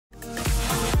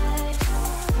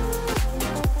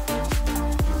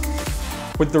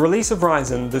With the release of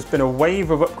Ryzen, there's been a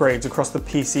wave of upgrades across the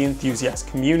PC enthusiast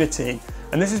community,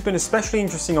 and this has been especially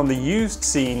interesting on the used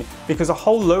scene because a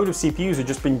whole load of CPUs have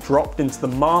just been dropped into the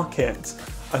market,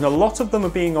 and a lot of them are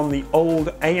being on the old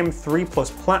AM3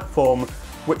 Plus platform,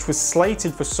 which was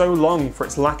slated for so long for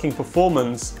its lacking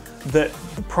performance that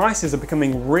the prices are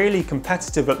becoming really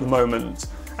competitive at the moment.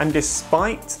 And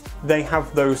despite they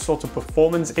have those sort of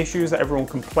performance issues that everyone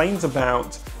complains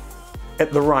about,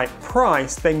 at the right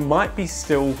price, they might be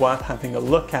still worth having a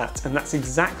look at. And that's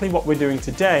exactly what we're doing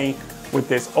today with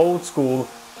this old school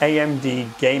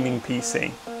AMD gaming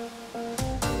PC.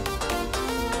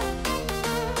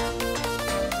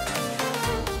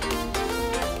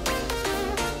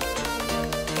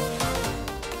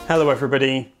 Hello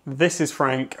everybody, this is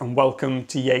Frank and welcome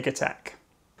to Jaeger Tech.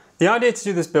 The idea to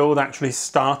do this build actually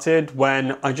started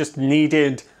when I just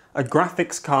needed a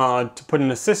graphics card to put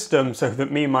in a system so that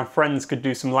me and my friends could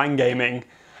do some LAN gaming.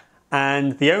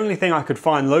 And the only thing I could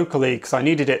find locally, because I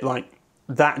needed it like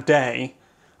that day,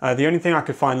 the only thing I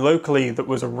could find locally that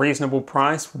was a reasonable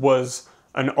price was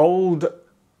an old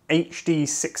HD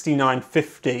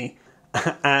 6950.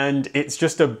 And it's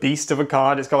just a beast of a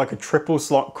card. It's got like a triple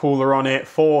slot cooler on it,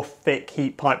 4 thick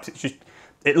heat pipes.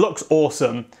 It looks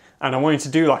awesome. And I wanted to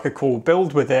do like a cool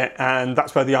build with it, and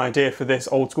that's where the idea for this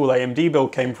old school AMD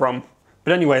build came from.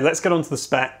 But anyway, let's get on to the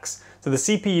specs. So the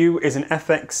CPU is an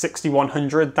FX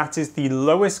 6100. That is the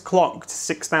lowest clocked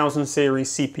 6000 series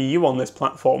CPU on this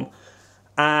platform.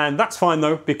 And that's fine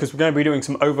though, because we're going to be doing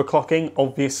some overclocking,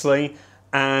 obviously.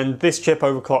 And this chip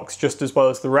overclocks just as well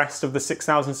as the rest of the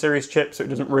 6000 series chip, so it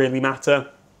doesn't really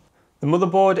matter. The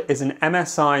motherboard is an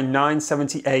MSI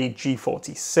 970A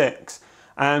G46.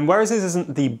 And whereas this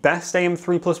isn't the best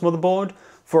AM3 Plus motherboard,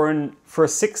 for a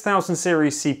 6000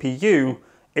 series CPU,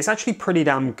 it's actually pretty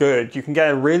damn good. You can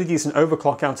get a really decent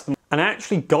overclock out of them. And I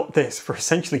actually got this for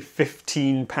essentially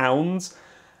 £15.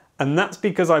 And that's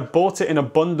because I bought it in a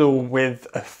bundle with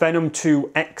a Phenom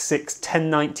 2 X6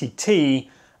 1090T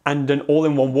and an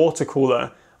all-in-one water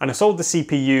cooler. And I sold the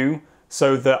CPU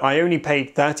so that I only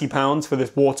paid £30 for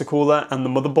this water cooler and the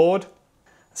motherboard.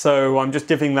 So I'm just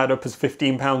divvying that up as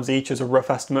 £15 each as a rough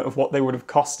estimate of what they would have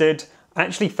costed. I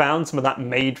actually found some of that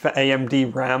made for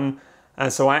AMD RAM,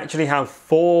 and so I actually have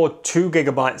 4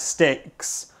 2GB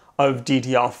sticks of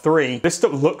DDR3. This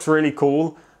stuff looks really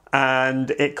cool,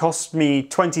 and it cost me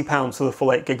 £20 for the full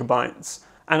 8GB.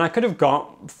 And I could have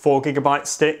got 4GB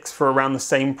sticks for around the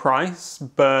same price,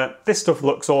 but this stuff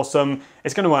looks awesome,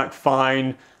 it's going to work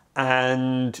fine,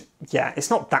 and yeah, it's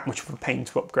not that much of a pain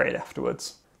to upgrade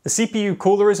afterwards. The CPU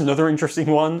cooler is another interesting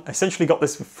one. I essentially got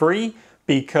this for free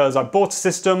because I bought a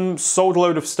system, sold a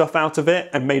load of stuff out of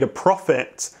it, and made a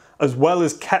profit, as well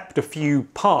as kept a few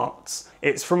parts.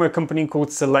 It's from a company called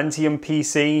Silentium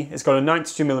PC. It's got a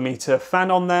 92mm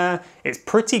fan on there. It's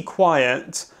pretty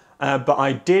quiet, but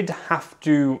I did have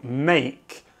to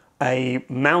make a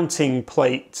mounting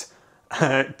plate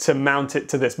to mount it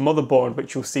to this motherboard,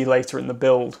 which you'll see later in the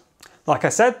build. Like I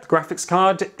said, the graphics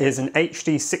card is an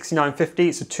HD 6950,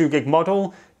 it's a 2GB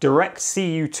model, direct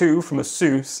CU2 from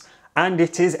ASUS, and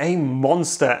it is a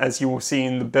monster, as you will see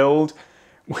in the build,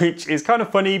 which is kind of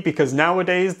funny because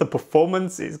nowadays the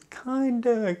performance is kind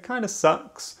of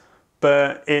sucks,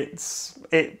 but it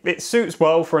suits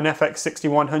well for an FX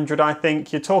 6100, I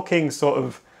think. You're talking sort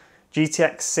of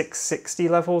GTX 660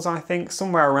 levels, I think,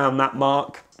 somewhere around that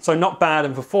mark. So not bad,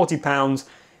 and for £40,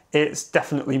 it's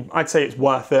definitely, I'd say it's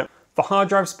worth it. For hard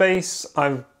drive space,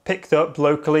 I've picked up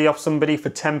locally off somebody for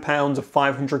 £10 a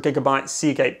 500GB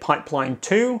Seagate Pipeline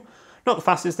 2. Not the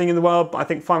fastest thing in the world, but I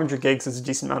think 500 gigs is a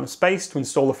decent amount of space to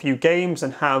install a few games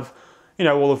and have,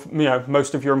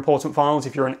 most of your important files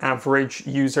if you're an average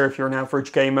user, if you're an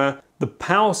average gamer. The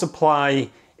power supply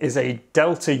is a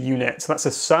Delta unit, so that's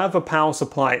a server power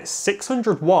supply. It's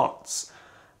 600 watts.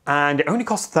 And it only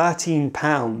costs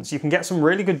 £13. You can get some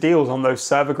really good deals on those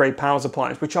server grade power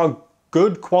supplies, which are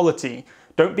good quality.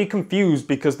 Don't be confused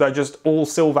because they're just all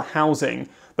silver housing.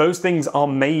 Those things are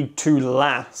made to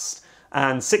last.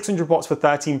 And 600 watts for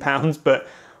 £13, but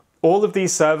all of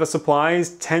these server supplies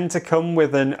tend to come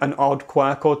with an odd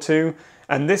quirk or two.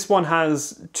 And this one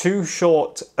has too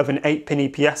short of an 8-pin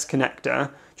EPS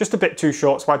connector, just a bit too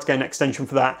short, so I had to get an extension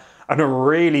for that, and a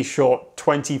really short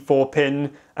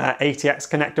 24-pin ATX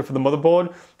connector for the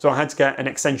motherboard, so I had to get an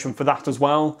extension for that as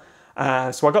well.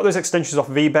 So I got those extensions off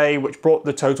of eBay, which brought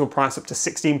the total price up to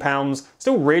 £16.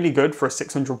 Still really good for a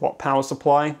 600 watt power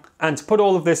supply. And to put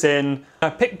all of this in,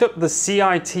 I picked up the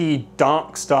CiT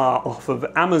Dark Star off of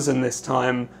Amazon this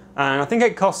time, and I think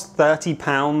it cost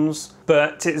 £30,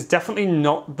 but it's definitely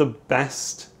not the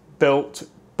best built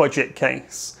budget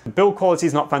case. The build quality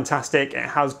is not fantastic. It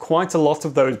has quite a lot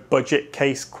of those budget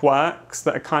case quirks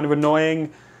that are kind of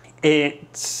annoying.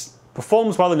 It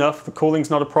performs well enough, the cooling's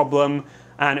not a problem,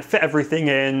 and it fit everything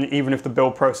in, even if the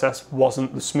build process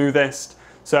wasn't the smoothest.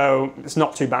 So it's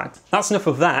not too bad. That's enough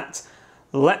of that.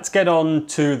 Let's get on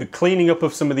to the cleaning up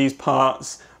of some of these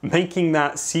parts, making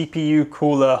that CPU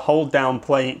cooler hold down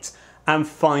plate, and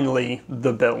finally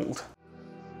the build.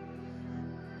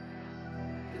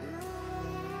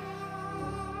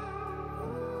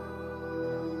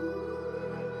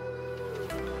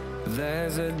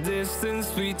 There's a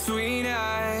distance between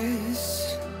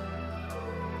us.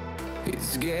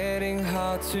 It's getting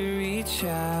hard to reach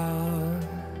out.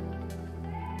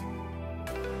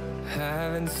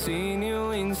 Haven't seen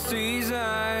you in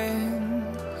seasons,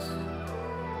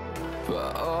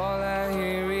 but all I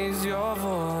hear is your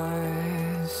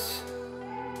voice.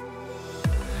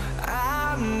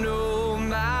 I know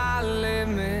my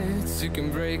limits, you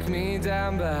can break me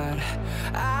down, but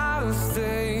I'll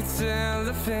stay till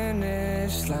the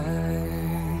finish line.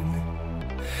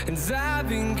 And I've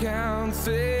been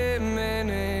counting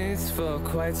minutes for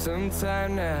quite some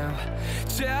time now,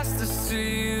 just to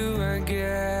see you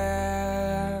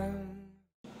again.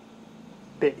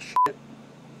 Bit shit.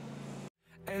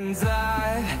 And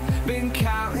I've been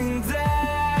counting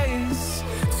days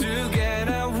to get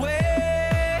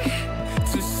away,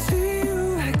 to see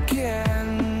you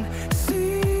again,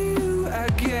 see you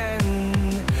again.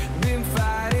 Been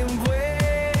finding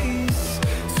ways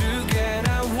to get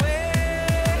away,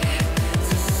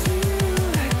 to see you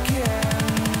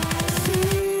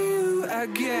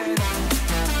again.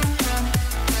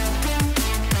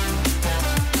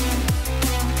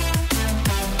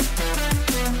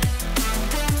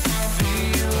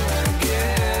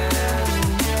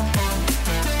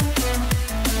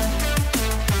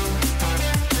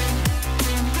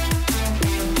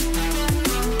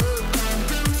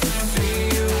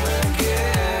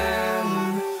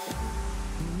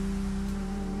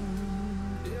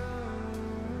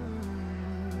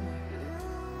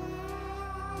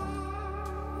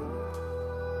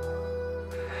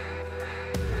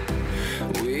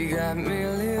 We got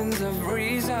millions of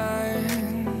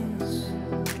reasons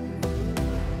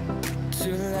to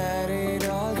let it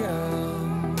all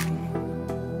go.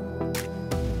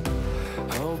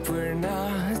 Hope we're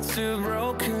not too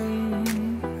broken.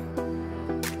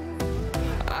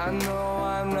 I know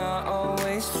I'm not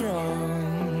always strong.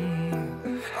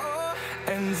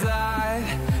 And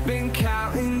I've been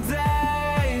counting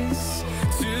days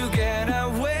to get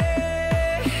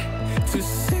away, to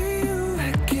see you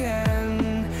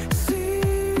again, see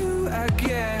you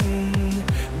again.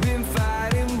 Been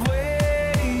fighting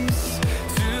ways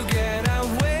to get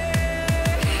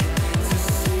away, to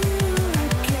see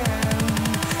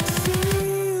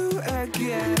you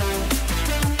again.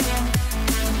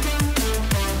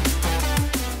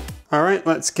 All right,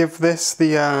 let's give this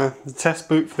the test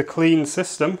boot for the clean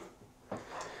system.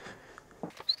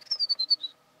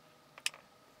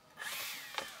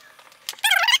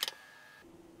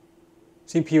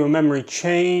 CPU and memory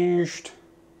changed.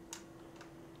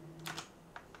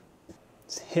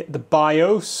 Let's hit the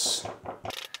BIOS.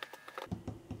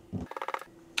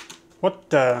 What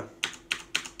the?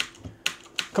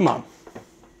 Come on.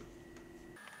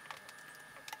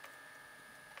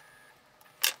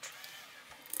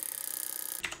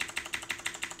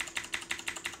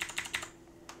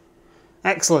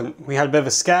 Excellent, we had a bit of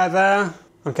a scare there.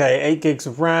 Okay, 8 gigs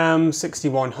of RAM,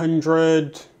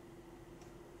 6100.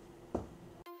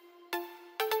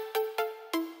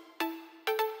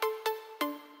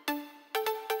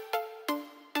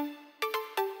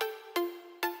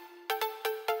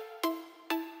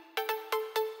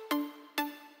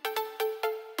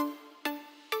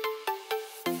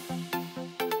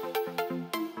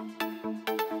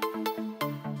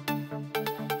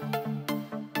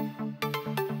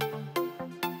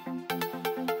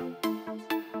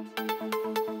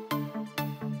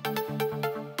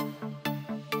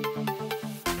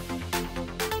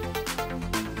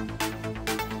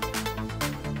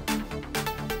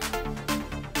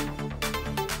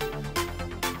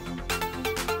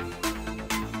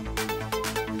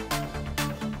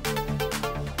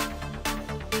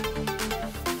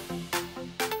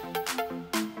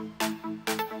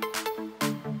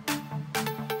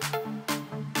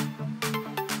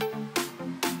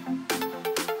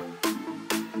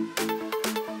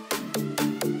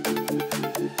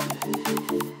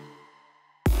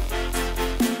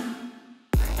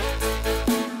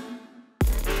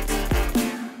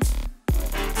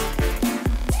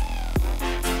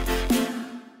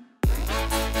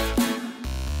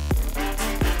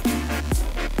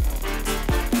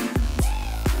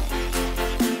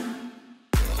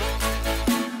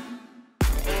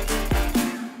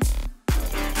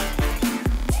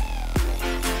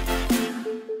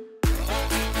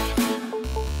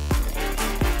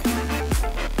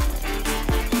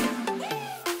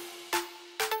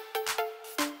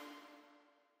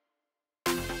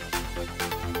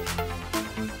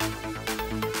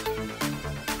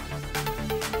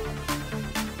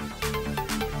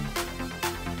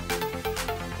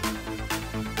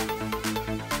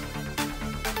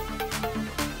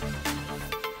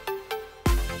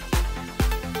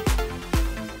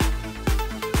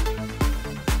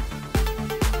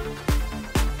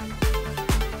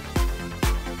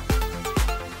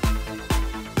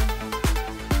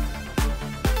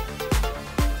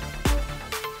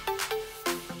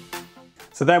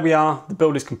 So there we are, the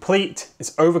build is complete,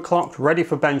 it's overclocked, ready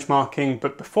for benchmarking,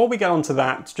 but before we get onto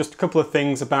that, just a couple of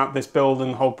things about this build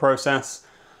and the whole process.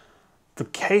 The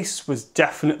case was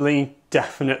definitely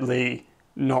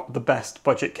not the best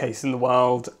budget case in the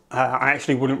world. I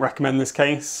actually wouldn't recommend this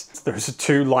case. There's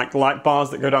two light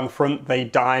bars that go down the front. They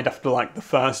died after like the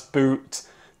first boot.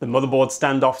 The motherboard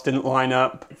standoffs didn't line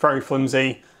up, very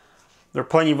flimsy. There are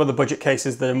plenty of other budget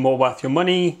cases that are more worth your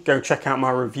money. Go check out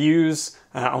my reviews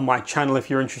on my channel if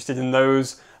you're interested in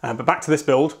those. But back to this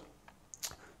build.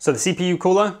 So the CPU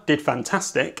cooler did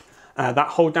fantastic. That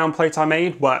hold down plate I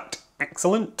made worked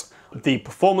excellent. The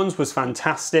performance was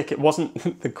fantastic. It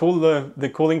wasn't, the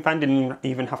cooling fan didn't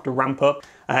even have to ramp up.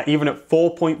 Even at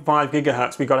 4.5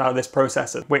 gigahertz we got out of this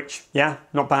processor, which, yeah,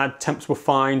 not bad. Temps were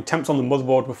fine. Temps on the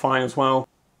motherboard were fine as well.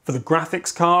 For the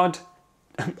graphics card,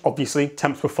 obviously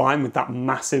temps were fine with that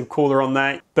massive cooler on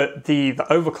there, but the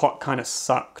overclock kind of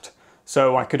sucked.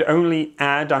 So I could only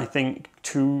add, I think,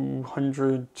 I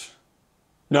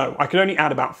could only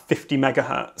add about 50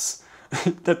 megahertz.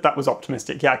 that was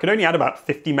optimistic. Yeah, I could only add about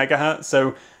 50 megahertz.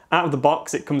 So out of the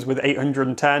box, it comes with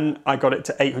 810. I got it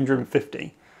to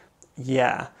 850.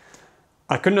 Yeah.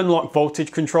 I couldn't unlock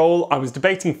voltage control. I was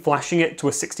debating flashing it to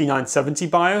a 6970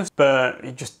 BIOS, but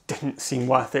it just didn't seem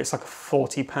worth it. It's like a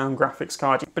 £40 graphics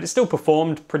card, but it still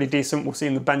performed pretty decent. We'll see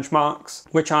in the benchmarks,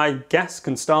 which I guess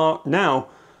can start now.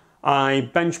 I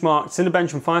benchmarked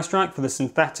Cinebench and Firestrike for the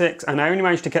synthetics, and I only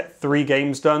managed to get 3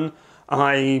 games done.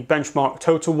 I benchmarked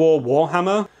Total War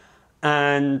Warhammer,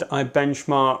 and I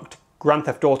benchmarked Grand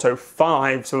Theft Auto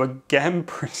 5, so again,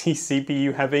 pretty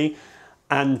CPU heavy,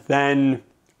 and then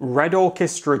Red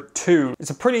Orchestra 2.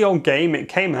 It's a pretty old game. It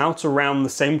came out around the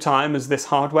same time as this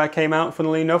hardware came out,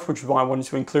 funnily enough, which is why I wanted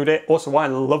to include it. Also why I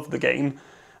love the game.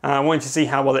 I wanted to see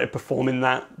how well it would perform in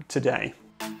that today.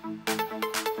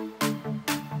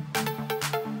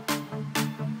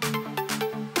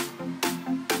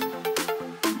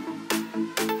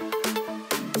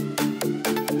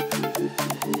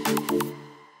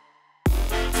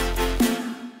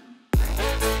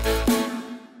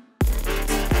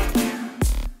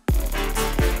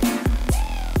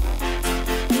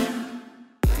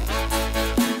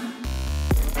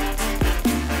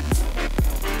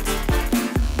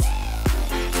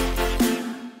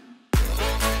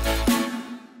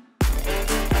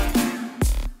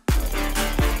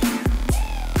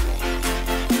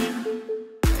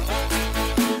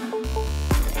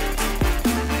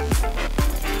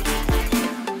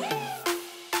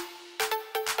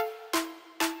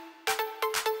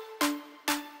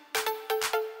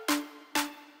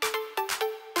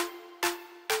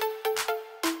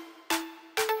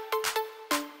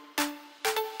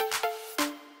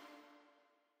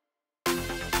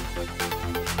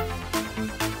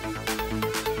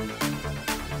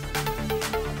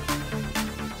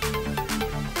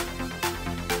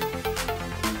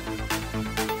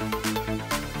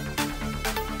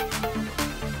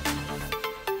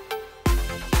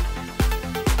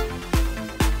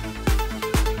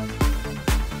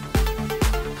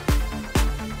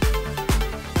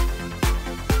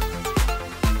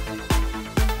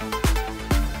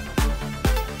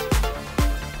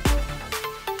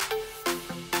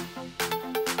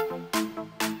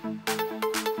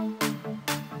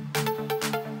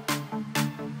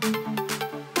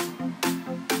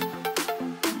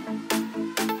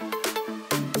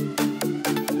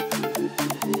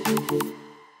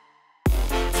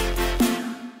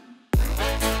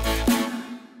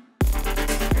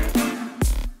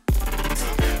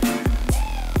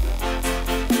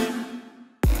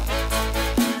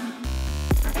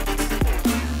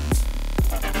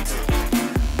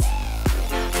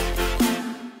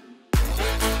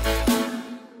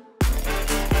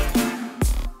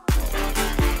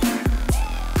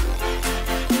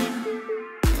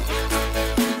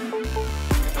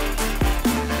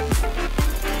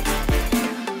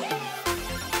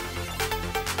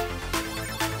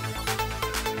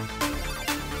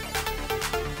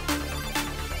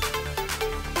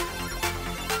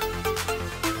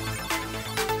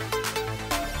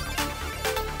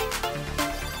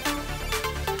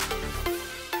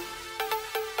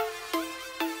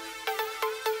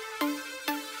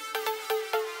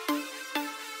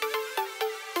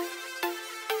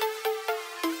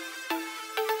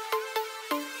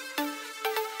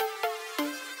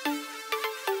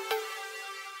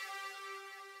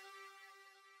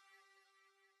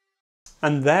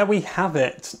 And there we have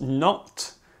it.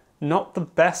 Not the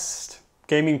best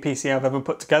gaming PC I've ever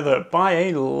put together by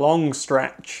a long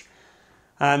stretch.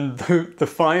 And the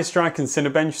Firestrike and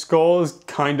Cinebench scores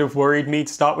kind of worried me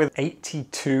to start with.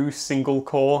 82 single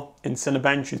core in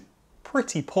Cinebench is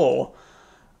pretty poor.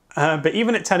 But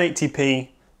even at 1080p,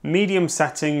 medium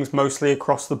settings mostly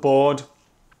across the board,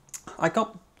 I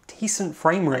got decent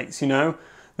frame rates, you know?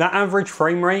 That average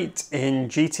frame rate in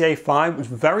GTA 5 was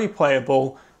very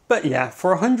playable, but yeah,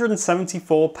 for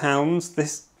 £174,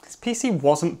 this PC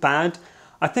wasn't bad.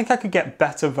 I think I could get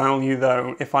better value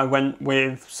though if I went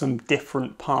with some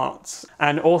different parts.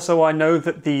 And also I know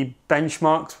that the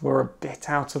benchmarks were a bit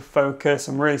out of focus.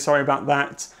 I'm really sorry about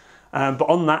that. But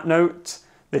on that note,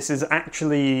 this is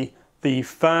actually the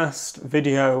first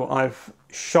video I've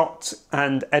shot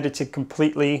and edited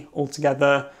completely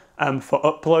altogether for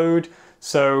upload.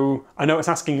 So I know it's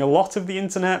asking a lot of the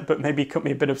internet, but maybe cut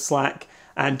me a bit of slack.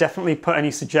 And definitely put any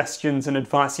suggestions and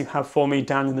advice you have for me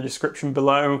down in the description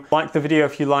below. Like the video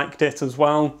if you liked it as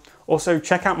well. Also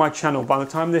check out my channel. By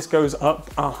the time this goes up,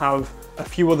 I'll have a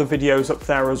few other videos up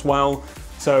there as well.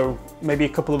 So maybe a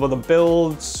couple of other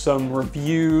builds, some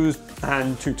reviews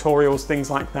and tutorials, things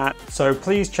like that. So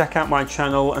please check out my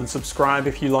channel and subscribe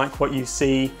if you like what you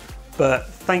see. But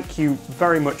thank you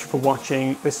very much for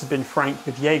watching. This has been Frank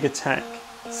with Jaeger Tech.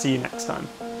 See you next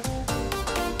time.